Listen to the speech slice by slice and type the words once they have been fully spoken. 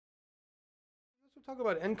Talk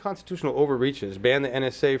about unconstitutional overreaches, ban the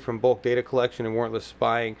NSA from bulk data collection and warrantless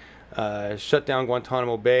spying, shut down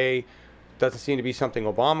Guantanamo Bay. Doesn't seem to be something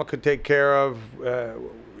Obama could take care of.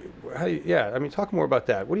 Yeah, I mean, talk more about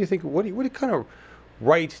that. What do you think? What kind of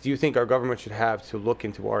rights do you think our government should have to look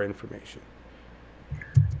into our information?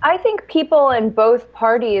 I think people in both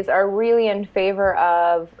parties are really in favor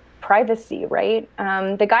of privacy, right?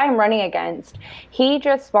 The guy I'm running against, he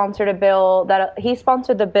just sponsored a bill that he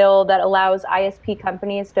sponsored the bill that allows ISP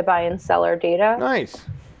companies to buy and sell our data. Nice.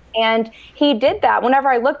 And he did that. Whenever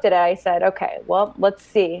I looked at it, I said, okay, well, let's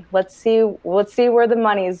see where the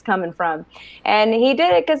money is coming from. And he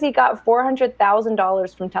did it because he got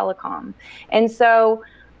 $400,000 from telecom. And so,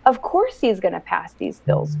 of course, he's going to pass these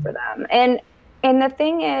bills for them. And the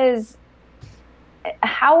thing is,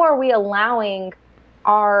 how are we allowing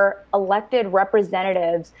our elected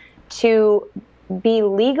representatives to be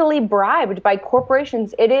legally bribed by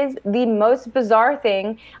corporations? It is the most bizarre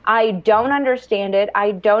thing. I don't understand it.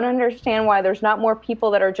 I don't understand why there's not more people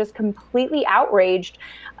that are just completely outraged,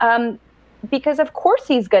 because of course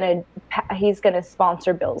he's gonna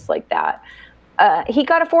sponsor bills like that. He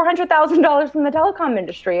got a $400,000 from the telecom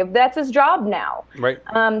industry. That's his job now. Right.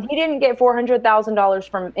 He didn't get $400,000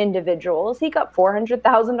 from individuals. He got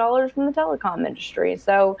 $400,000 from the telecom industry.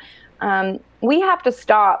 So we have to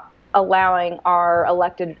stop allowing our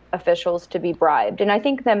elected officials to be bribed. And I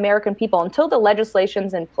think the American people, until the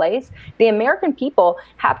legislation's in place, the American people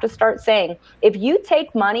have to start saying, if you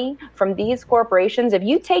take money from these corporations, if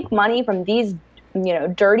you take money from these,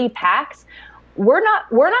 dirty PACs, we're not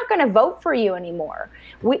going to vote for you anymore.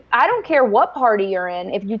 I don't care what party you're in.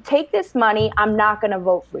 If you take this money, I'm not going to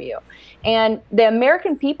vote for you. And the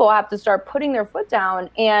American people have to start putting their foot down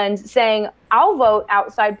and saying, I'll vote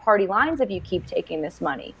outside party lines if you keep taking this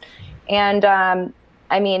money. And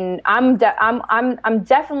I mean, I'm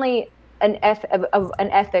definitely an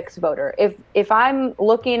ethics voter. If I'm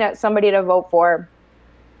looking at somebody to vote for,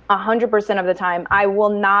 100% of the time, I will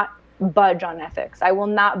not budge on ethics. I will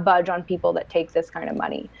not budge on people that take this kind of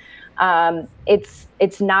money.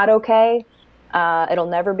 It's not okay. It'll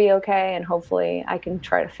never be okay, and hopefully I can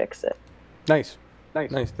try to fix it. Nice.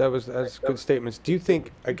 That's good statements. Do you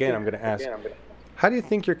think, again, I'm going to ask, how do you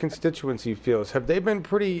think your constituency feels? Have they been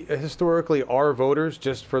pretty historically R voters,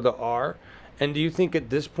 just for the R? And do you think at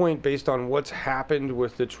this point, based on what's happened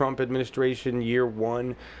with the Trump administration year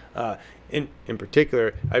one, in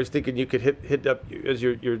particular, I was thinking you could hit up, as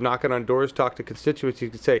you're knocking on doors, talk to constituents, you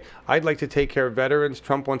could say, I'd like to take care of veterans.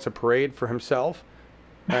 Trump wants a parade for himself.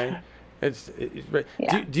 Right?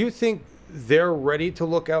 Yeah. Do you think they're ready to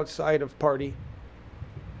look outside of party?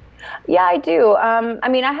 Yeah, I do. I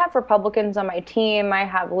mean, I have Republicans on my team. I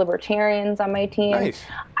have libertarians on my team. Nice.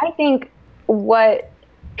 I think what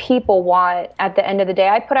people want at the end of the day,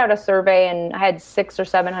 I put out a survey and I had 600 or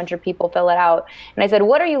 700 people fill it out. And I said,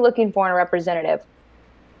 what are you looking for in a representative?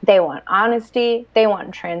 They want honesty. They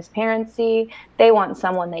want transparency. They want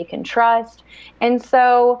someone they can trust. And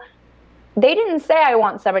so they didn't say, I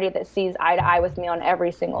want somebody that sees eye to eye with me on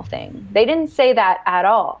every single thing. They didn't say that at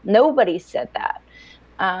all. Nobody said that.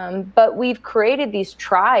 But we've created these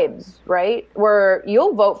tribes, right, where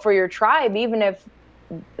you'll vote for your tribe even if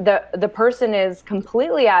the person is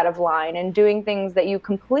completely out of line and doing things that you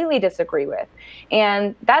completely disagree with.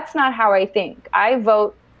 And that's not how I think. I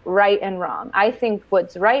vote right and wrong. I think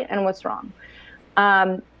what's right and what's wrong.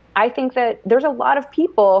 I think that there's a lot of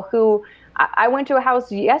people who, I went to a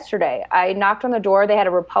house yesterday. I knocked on the door. They had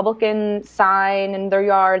a Republican sign in their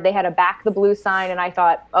yard. They had a Back the Blue sign. And I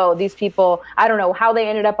thought, oh, these people, I don't know how they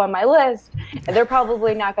ended up on my list. And they're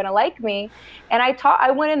probably not going to like me. And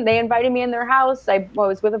I went in. They invited me in their house. I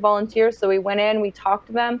was with a volunteer. So we went in. We talked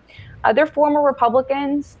to them. They're former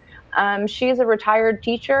Republicans. She's a retired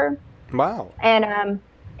teacher. Wow.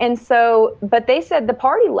 And so, but they said the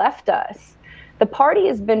party left us. The party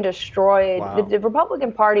has been destroyed. Wow. The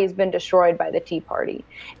Republican Party has been destroyed by the Tea Party.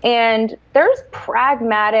 And there's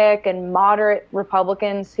pragmatic and moderate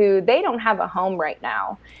Republicans who they don't have a home right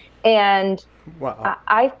now. And wow.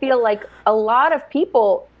 I feel like a lot of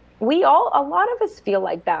people, a lot of us feel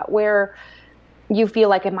like that, where you feel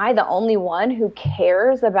like, am I the only one who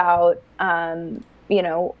cares about, my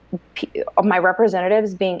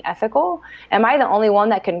representatives being ethical? Am I the only one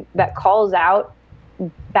that calls out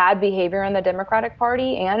bad behavior in the Democratic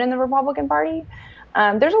Party and in the Republican Party?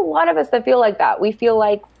 There's a lot of us that feel like that. We feel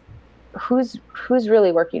like, who's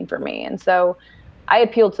really working for me? And so I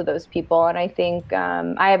appeal to those people, and I think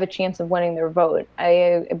I have a chance of winning their vote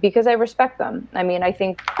because I respect them. I mean, I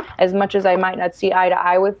think as much as I might not see eye to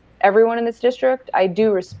eye with everyone in this district. I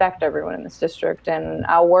do respect everyone in this district, and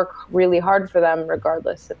I'll work really hard for them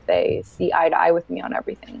regardless if they see eye to eye with me on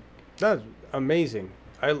everything. That's amazing.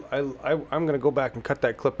 I'm going to go back and cut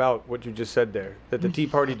that clip out, what you just said there, that the Tea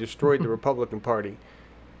Party destroyed the Republican Party.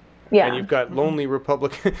 Yeah. And you've got lonely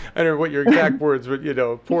Republican, I don't know what your exact words, but, you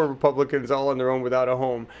know, poor Republicans all on their own without a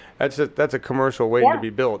home. That's a commercial waiting to be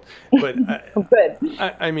built. But Good.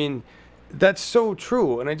 I mean, that's so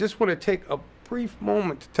true. And I just want to take a brief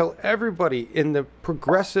moment to tell everybody in the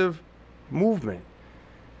progressive movement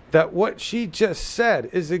that what she just said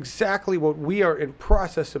is exactly what we are in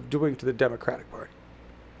process of doing to the Democratic Party.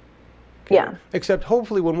 Okay? Yeah. Except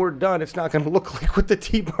hopefully when we're done, it's not going to look like what the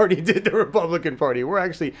Tea Party did to the Republican Party. We're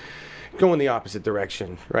actually going the opposite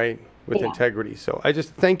direction, right? With integrity. So I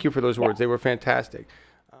just thank you for those words. They were fantastic.